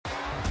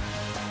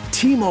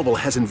T-Mobile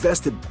has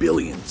invested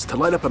billions to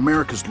light up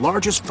America's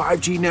largest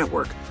 5G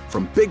network,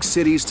 from big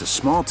cities to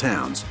small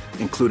towns,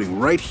 including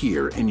right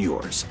here in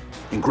yours.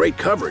 And great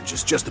coverage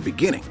is just the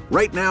beginning.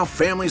 Right now,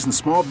 families and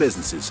small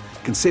businesses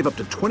can save up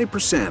to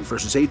 20%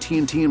 versus AT&T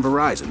and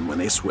Verizon when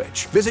they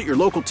switch. Visit your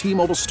local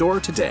T-Mobile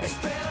store today.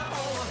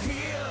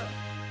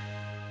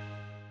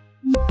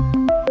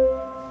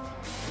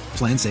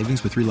 Plan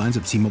savings with 3 lines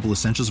of T-Mobile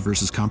Essentials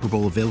versus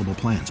comparable available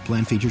plans.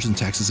 Plan features and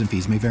taxes and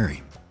fees may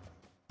vary.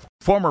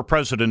 Former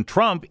President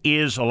Trump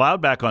is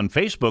allowed back on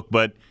Facebook,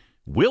 but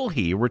will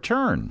he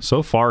return?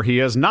 So far, he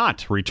has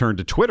not returned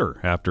to Twitter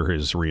after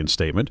his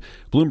reinstatement.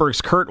 Bloomberg's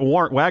Kurt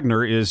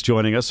Wagner is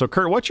joining us. So,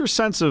 Kurt, what's your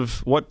sense of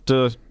what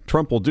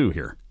Trump will do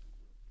here?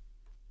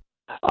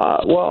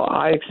 Well,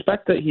 I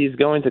expect that he's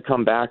going to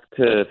come back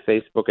to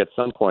Facebook at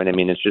some point. I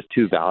mean, it's just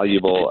too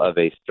valuable of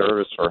a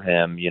service for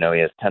him. You know, he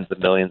has tens of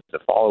millions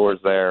of followers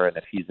there, and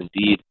if he's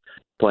indeed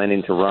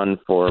planning to run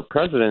for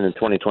president in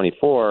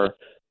 2024,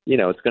 you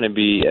know, it's going to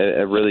be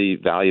a really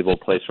valuable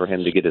place for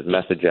him to get his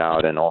message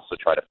out and also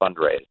try to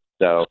fundraise.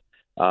 So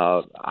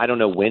I don't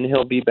know when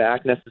he'll be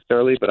back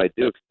necessarily, but I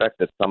do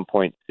expect at some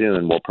point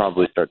soon we'll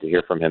probably start to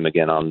hear from him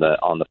again on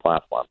the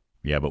platform.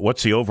 Yeah, but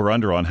what's the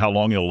over-under on how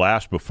long he'll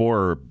last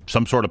before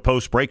some sort of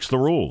post breaks the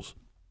rules?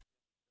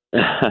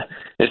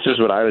 This is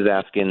what I was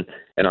asking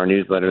in our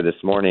newsletter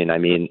this morning. I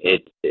mean,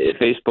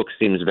 Facebook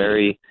seems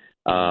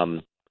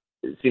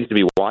seems to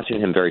be watching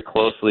him very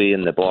closely.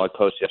 In the blog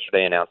post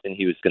yesterday announcing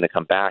he was going to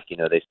come back, you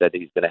know, they said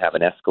he's going to have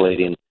an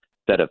escalating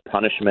set of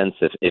punishments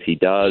if he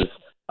does,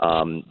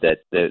 that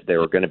they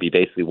were going to be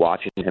basically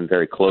watching him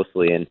very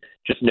closely. And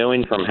just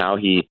knowing from how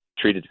he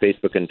treated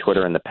Facebook and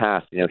Twitter in the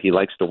past, you know, he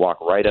likes to walk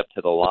right up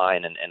to the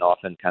line and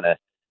often kind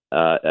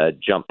of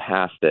jump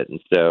past it. And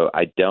so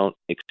I don't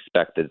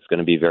expect that it's going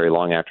to be very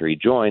long after he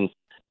joins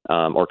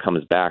or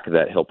comes back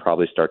that he'll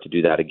probably start to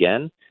do that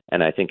again.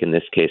 And I think in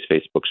this case,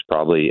 Facebook's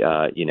probably,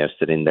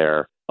 sitting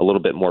there a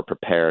little bit more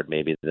prepared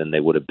maybe than they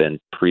would have been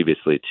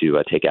previously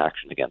to take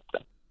action against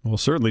him. Well,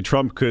 certainly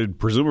Trump could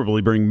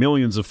presumably bring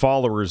millions of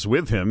followers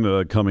with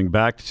him coming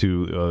back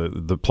to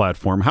the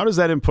platform. How does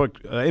that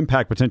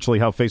impact potentially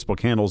how Facebook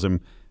handles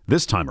him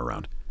this time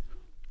around?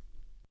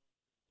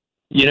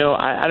 You know,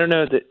 I don't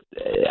know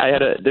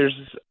that there's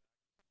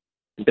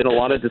been a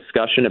lot of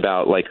discussion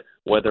about like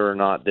whether or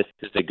not this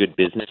is a good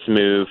business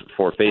move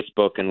for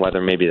Facebook and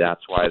whether maybe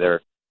that's why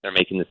they're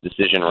making this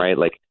decision, right?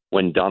 Like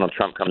when Donald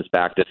Trump comes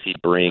back, does he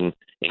bring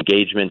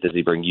engagement? Does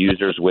he bring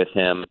users with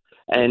him?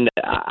 And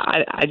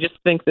I just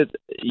think that,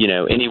 you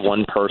know, any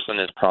one person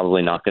is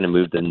probably not going to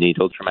move the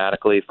needle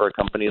dramatically for a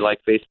company like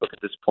Facebook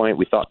at this point.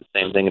 We thought the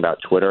same thing about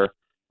Twitter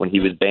when he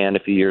was banned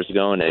a few years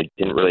ago, and it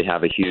didn't really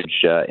have a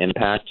huge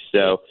impact.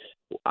 So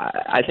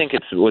I think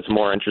what's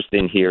more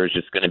interesting here is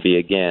just going to be,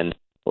 again,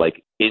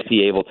 like, is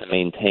he able to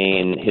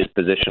maintain his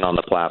position on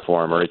the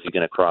platform, or is he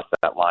going to cross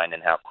that line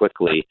and how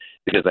quickly?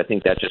 Because I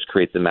think that just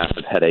creates a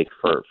massive headache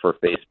for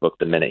Facebook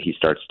the minute he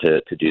starts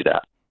to do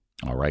that.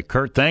 All right,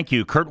 Kurt, thank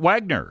you. Kurt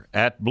Wagner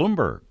at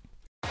Bloomberg.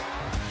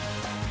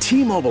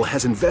 T-Mobile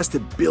has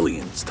invested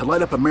billions to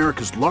light up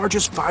America's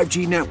largest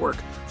 5G network,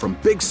 from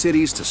big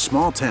cities to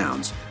small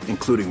towns,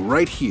 including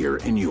right here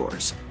in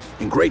yours.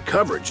 And great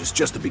coverage is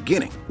just the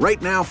beginning.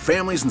 Right now,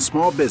 families and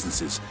small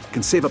businesses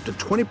can save up to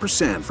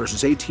 20%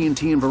 versus AT&T and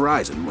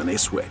Verizon when they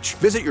switch.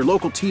 Visit your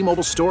local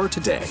T-Mobile store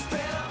today.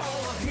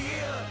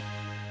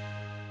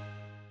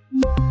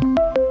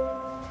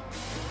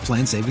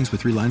 Plan savings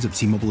with 3 lines of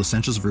T-Mobile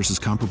Essentials versus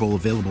comparable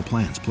available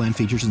plans. Plan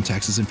features and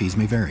taxes and fees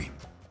may vary.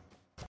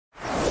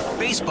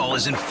 Baseball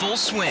is in full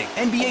swing.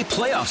 NBA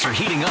playoffs are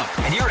heating up,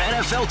 and your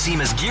NFL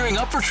team is gearing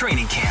up for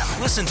training camp.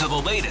 Listen to the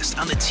latest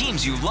on the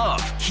teams you love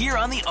here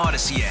on the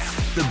Odyssey app.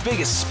 The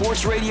biggest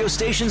sports radio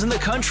stations in the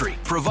country,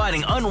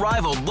 providing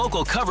unrivaled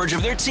local coverage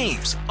of their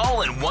teams,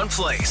 all in one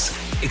place.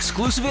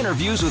 Exclusive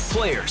interviews with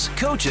players,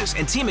 coaches,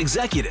 and team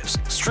executives,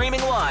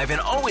 streaming live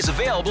and always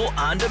available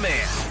on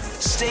demand.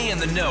 Stay in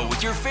the know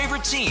with your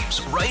favorite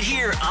teams right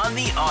here on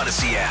the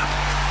Odyssey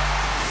app.